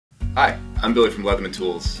Hi, I'm Billy from Leatherman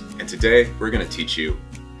Tools, and today we're going to teach you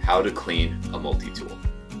how to clean a multi-tool.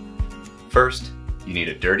 First, you need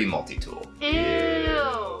a dirty multi-tool.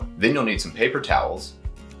 Ew! Then you'll need some paper towels,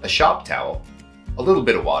 a shop towel, a little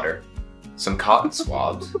bit of water, some cotton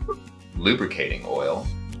swabs, lubricating oil,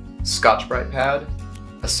 Scotch-Brite pad,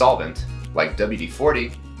 a solvent like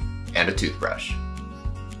WD-40, and a toothbrush.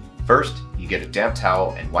 First, you get a damp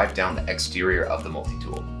towel and wipe down the exterior of the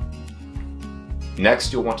multi-tool.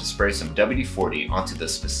 Next, you'll want to spray some WD-40 onto the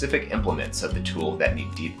specific implements of the tool that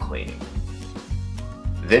need deep cleaning.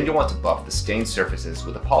 Then you'll want to buff the stained surfaces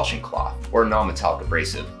with a polishing cloth or non-metallic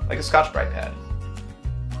abrasive like a Scotch-Brite pad.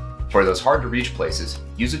 For those hard to reach places,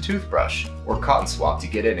 use a toothbrush or cotton swab to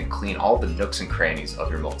get in and clean all the nooks and crannies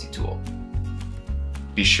of your multi-tool.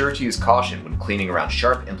 Be sure to use caution when cleaning around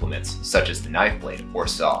sharp implements such as the knife blade or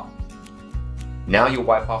saw. Now you'll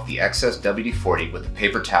wipe off the excess WD-40 with a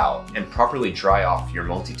paper towel and properly dry off your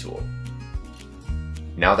multi-tool.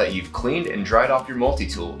 Now that you've cleaned and dried off your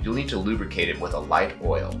multi-tool, you'll need to lubricate it with a light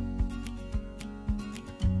oil.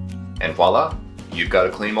 And voila, you've got a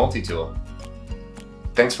clean multi-tool.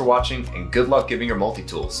 Thanks for watching and good luck giving your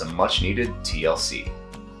multi-tool some much needed TLC.